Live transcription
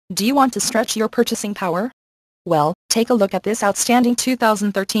Do you want to stretch your purchasing power? Well, take a look at this outstanding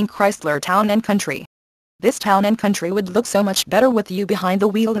 2013 Chrysler Town & Country. This Town & Country would look so much better with you behind the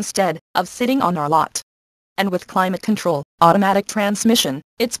wheel instead of sitting on our lot. And with climate control, automatic transmission,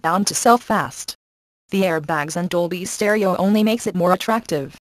 it's bound to sell fast. The airbags and Dolby stereo only makes it more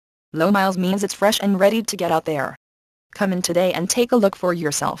attractive. Low miles means it's fresh and ready to get out there. Come in today and take a look for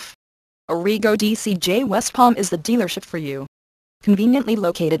yourself. Arrigo DCJ West Palm is the dealership for you. Conveniently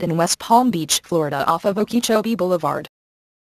located in West Palm Beach, Florida off of Okeechobee Boulevard.